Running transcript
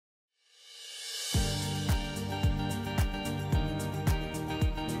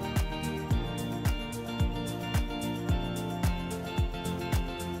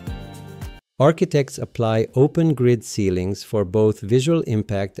Architects apply open grid ceilings for both visual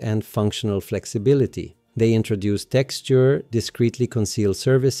impact and functional flexibility. They introduce texture, discreetly conceal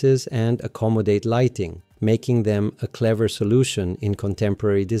surfaces, and accommodate lighting, making them a clever solution in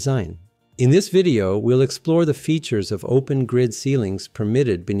contemporary design. In this video, we'll explore the features of open grid ceilings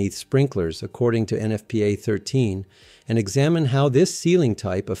permitted beneath sprinklers according to NFPA 13 and examine how this ceiling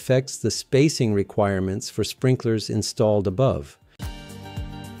type affects the spacing requirements for sprinklers installed above.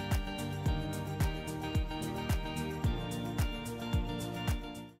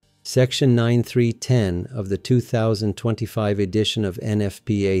 Section 9310 of the 2025 edition of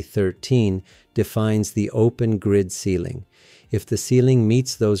NFPA 13 defines the open grid ceiling. If the ceiling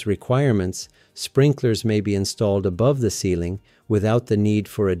meets those requirements, sprinklers may be installed above the ceiling without the need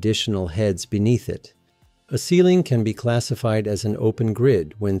for additional heads beneath it. A ceiling can be classified as an open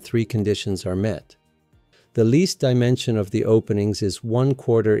grid when three conditions are met. The least dimension of the openings is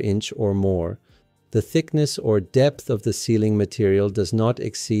 1/4 inch or more. The thickness or depth of the ceiling material does not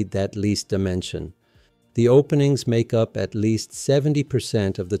exceed that least dimension. The openings make up at least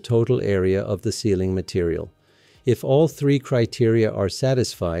 70% of the total area of the ceiling material. If all three criteria are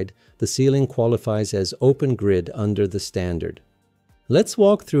satisfied, the ceiling qualifies as open grid under the standard. Let's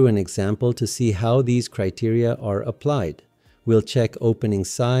walk through an example to see how these criteria are applied. We'll check opening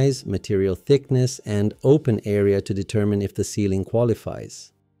size, material thickness, and open area to determine if the ceiling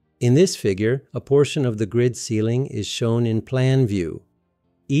qualifies. In this figure, a portion of the grid ceiling is shown in plan view.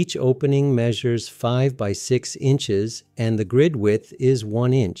 Each opening measures 5 by 6 inches and the grid width is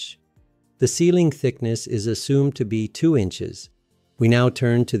 1 inch. The ceiling thickness is assumed to be 2 inches. We now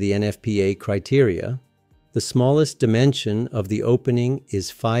turn to the NFPA criteria. The smallest dimension of the opening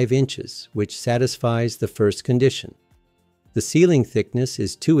is 5 inches, which satisfies the first condition. The ceiling thickness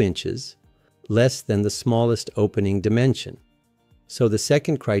is 2 inches, less than the smallest opening dimension. So the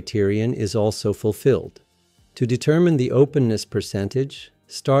second criterion is also fulfilled. To determine the openness percentage,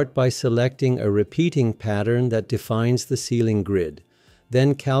 start by selecting a repeating pattern that defines the ceiling grid.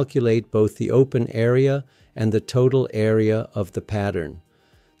 Then calculate both the open area and the total area of the pattern.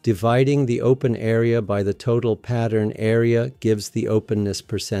 Dividing the open area by the total pattern area gives the openness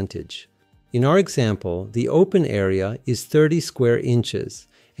percentage. In our example, the open area is 30 square inches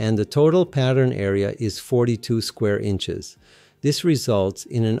and the total pattern area is 42 square inches. This results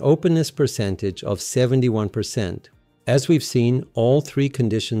in an openness percentage of 71%. As we've seen, all three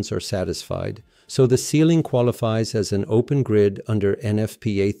conditions are satisfied, so the ceiling qualifies as an open grid under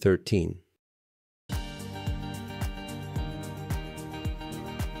NFPA 13.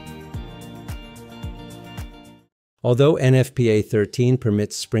 Although NFPA 13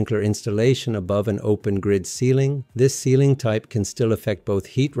 permits sprinkler installation above an open grid ceiling, this ceiling type can still affect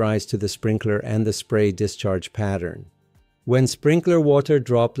both heat rise to the sprinkler and the spray discharge pattern. When sprinkler water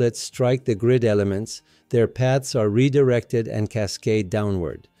droplets strike the grid elements, their paths are redirected and cascade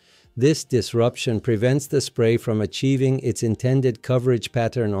downward. This disruption prevents the spray from achieving its intended coverage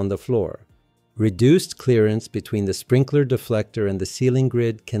pattern on the floor. Reduced clearance between the sprinkler deflector and the ceiling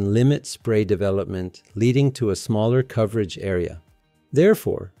grid can limit spray development, leading to a smaller coverage area.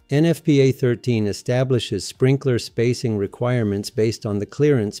 Therefore, NFPA 13 establishes sprinkler spacing requirements based on the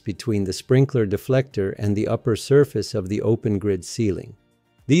clearance between the sprinkler deflector and the upper surface of the open grid ceiling.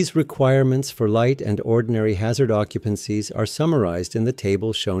 These requirements for light and ordinary hazard occupancies are summarized in the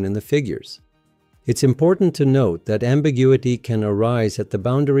table shown in the figures. It's important to note that ambiguity can arise at the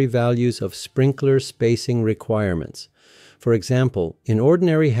boundary values of sprinkler spacing requirements. For example, in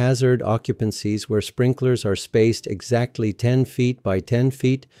ordinary hazard occupancies where sprinklers are spaced exactly 10 feet by 10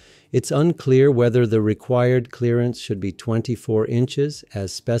 feet, it's unclear whether the required clearance should be 24 inches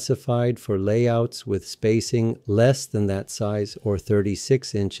as specified for layouts with spacing less than that size or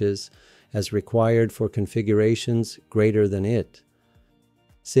 36 inches as required for configurations greater than it.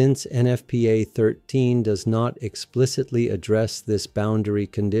 Since NFPA 13 does not explicitly address this boundary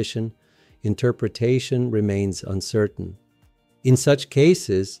condition, interpretation remains uncertain. In such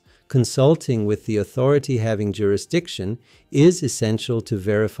cases, consulting with the authority having jurisdiction is essential to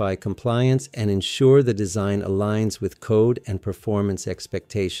verify compliance and ensure the design aligns with code and performance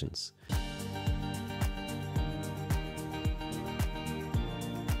expectations.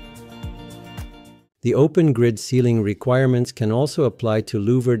 The open grid ceiling requirements can also apply to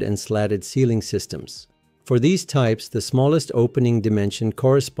louvered and slatted ceiling systems. For these types, the smallest opening dimension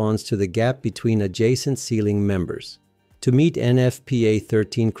corresponds to the gap between adjacent ceiling members. To meet NFPA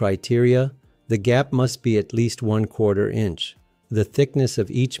 13 criteria, the gap must be at least 1/4 inch. The thickness of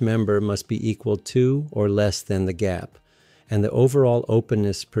each member must be equal to or less than the gap, and the overall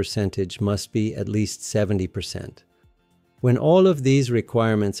openness percentage must be at least 70%. When all of these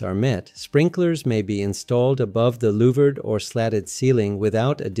requirements are met, sprinklers may be installed above the louvered or slatted ceiling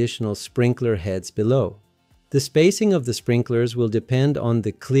without additional sprinkler heads below. The spacing of the sprinklers will depend on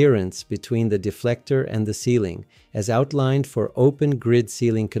the clearance between the deflector and the ceiling, as outlined for open grid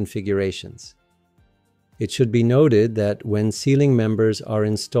ceiling configurations. It should be noted that when ceiling members are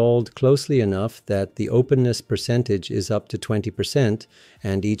installed closely enough that the openness percentage is up to 20%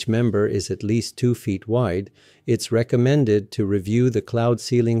 and each member is at least 2 feet wide, it's recommended to review the cloud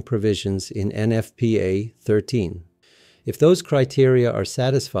ceiling provisions in NFPA 13. If those criteria are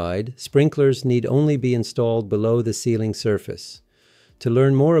satisfied, sprinklers need only be installed below the ceiling surface. To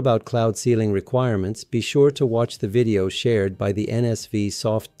learn more about cloud ceiling requirements, be sure to watch the video shared by the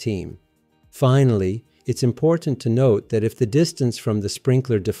NSVCad team. Finally, it's important to note that if the distance from the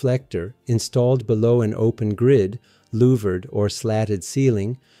sprinkler deflector, installed below an open grid, louvered or slatted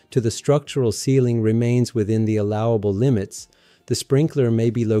ceiling, to the structural ceiling remains within the allowable limits, the sprinkler may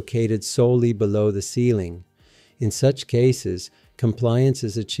be located solely below the ceiling. In such cases, compliance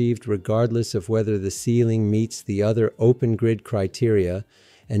is achieved regardless of whether the ceiling meets the other open grid criteria,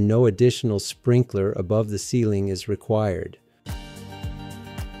 and no additional sprinkler above the ceiling is required.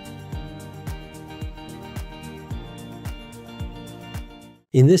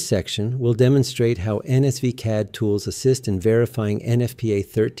 In this section, we'll demonstrate how NSVCad tools assist in verifying NFPA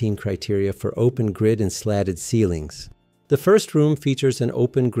 13 criteria for open grid and slatted ceilings. The first room features an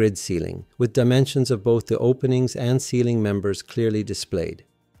open grid ceiling, with dimensions of both the openings and ceiling members clearly displayed.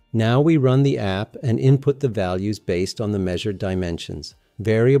 Now we run the app and input the values based on the measured dimensions.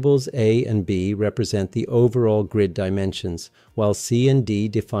 Variables A and B represent the overall grid dimensions, while C and D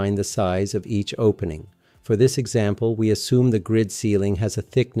define the size of each opening. For this example, we assume the grid ceiling has a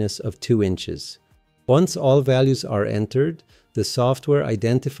thickness of 2 inches. Once all values are entered, the software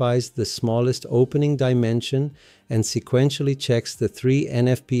identifies the smallest opening dimension and sequentially checks the 3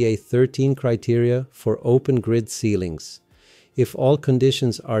 NFPA 13 criteria for open grid ceilings. If all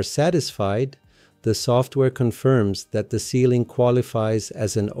conditions are satisfied, the software confirms that the ceiling qualifies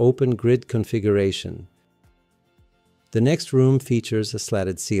as an open grid configuration. The next room features a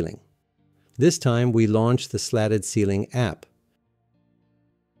slatted ceiling. This time we launch the Slatted Ceiling app.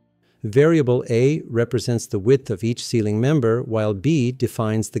 Variable A represents the width of each ceiling member, while B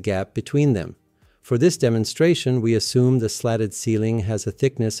defines the gap between them. For this demonstration, we assume the slatted ceiling has a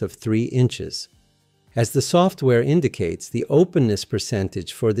thickness of 3 inches. As the software indicates, the openness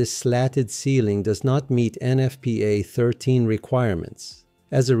percentage for this slatted ceiling does not meet NFPA 13 requirements.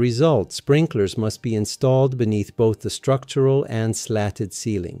 As a result, sprinklers must be installed beneath both the structural and slatted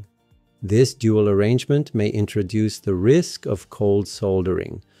ceiling. This dual arrangement may introduce the risk of cold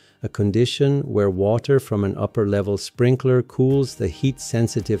soldering, a condition where water from an upper-level sprinkler cools the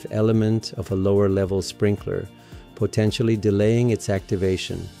heat-sensitive element of a lower-level sprinkler, potentially delaying its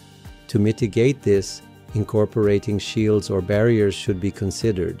activation. To mitigate this, incorporating shields or barriers should be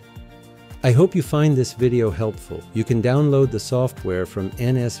considered. I hope you find this video helpful. You can download the software from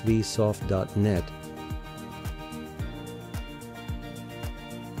nsvsoft.net